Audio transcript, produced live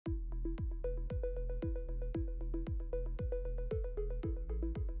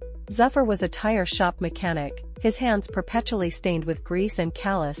Zuffer was a tire shop mechanic, his hands perpetually stained with grease and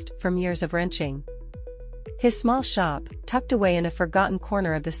calloused from years of wrenching. His small shop, tucked away in a forgotten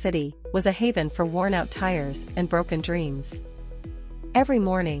corner of the city, was a haven for worn-out tires and broken dreams. Every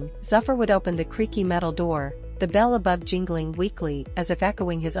morning, Zuffer would open the creaky metal door, the bell above jingling weakly as if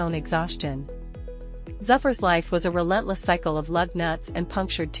echoing his own exhaustion. Zuffer's life was a relentless cycle of lug nuts and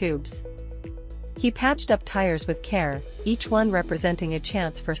punctured tubes. He patched up tires with care, each one representing a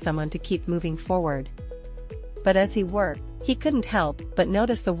chance for someone to keep moving forward. But as he worked, he couldn't help but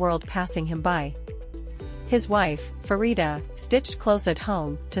notice the world passing him by. His wife, Farida, stitched clothes at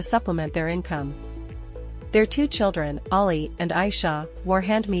home to supplement their income. Their 2 children, Ali and Aisha, wore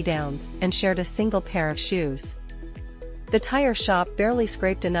hand-me-downs and shared a single pair of shoes. The tire shop barely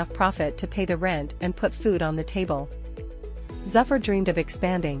scraped enough profit to pay the rent and put food on the table. Zuffer dreamed of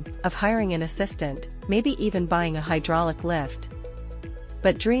expanding, of hiring an assistant, maybe even buying a hydraulic lift.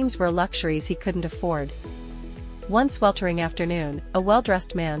 But dreams were luxuries he couldn't afford. One sweltering afternoon, a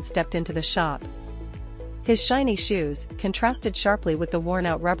well-dressed man stepped into the shop. His shiny shoes contrasted sharply with the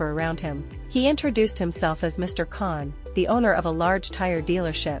worn-out rubber around him. He introduced himself as Mr. Khan, the owner of a large tire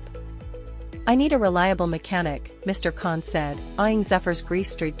dealership. "I need a reliable mechanic," Mr. Khan said, eyeing Zuffer's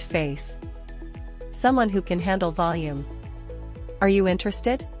grease-streaked face. "Someone who can handle volume. Are you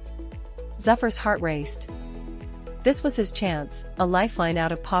interested?" Zuffer's heart raced. This was his chance, a lifeline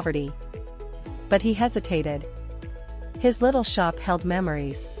out of poverty. But he hesitated. His little shop held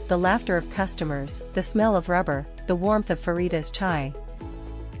memories, the laughter of customers, the smell of rubber, the warmth of Farida's chai.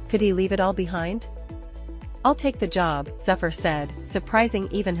 Could he leave it all behind? "I'll take the job," Zuffer said, surprising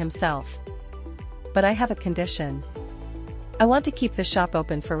even himself. "But I have a condition. I want to keep the shop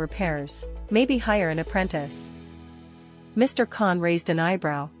open for repairs, maybe hire an apprentice." Mr. Khan raised an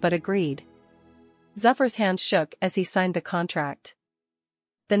eyebrow but agreed. Zuffer's hand shook as he signed the contract.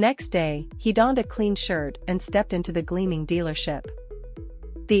 The next day, he donned a clean shirt and stepped into the gleaming dealership.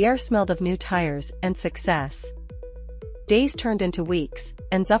 The air smelled of new tires and success. Days turned into weeks,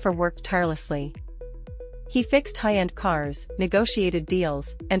 and Zuffer worked tirelessly. He fixed high-end cars, negotiated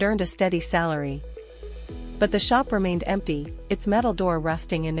deals, and earned a steady salary. But the shop remained empty, its metal door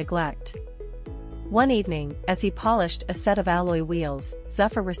rusting in neglect. One evening, as he polished a set of alloy wheels,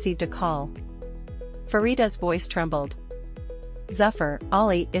 Zuffer received a call. Farida's voice trembled. "Zuffer,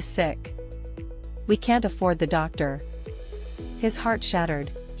 Ali is sick. We can't afford the doctor." His heart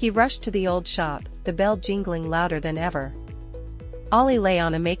shattered. He rushed to the old shop, the bell jingling louder than ever. Ali lay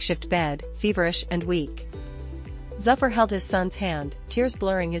on a makeshift bed, feverish and weak. Zuffer held his son's hand, tears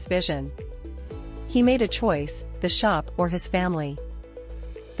blurring his vision. He made a choice, the shop or his family.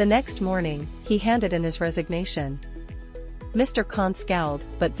 The next morning, he handed in his resignation. Mr. Khan scowled,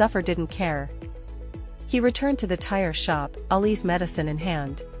 but Zuffer didn't care. He returned to the tire shop, Ali's medicine in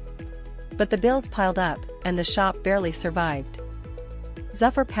hand. But the bills piled up, and the shop barely survived.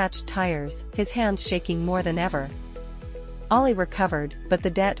 Zuffer patched tires, his hands shaking more than ever. Ali recovered, but the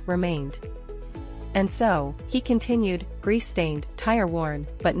debt remained. And so, he continued, grease-stained, tire-worn,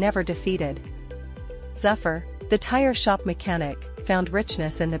 but never defeated. Zuffer, the tire shop mechanic, found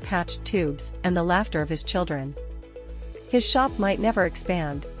richness in the patched tubes and the laughter of his children. His shop might never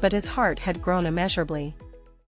expand, but his heart had grown immeasurably.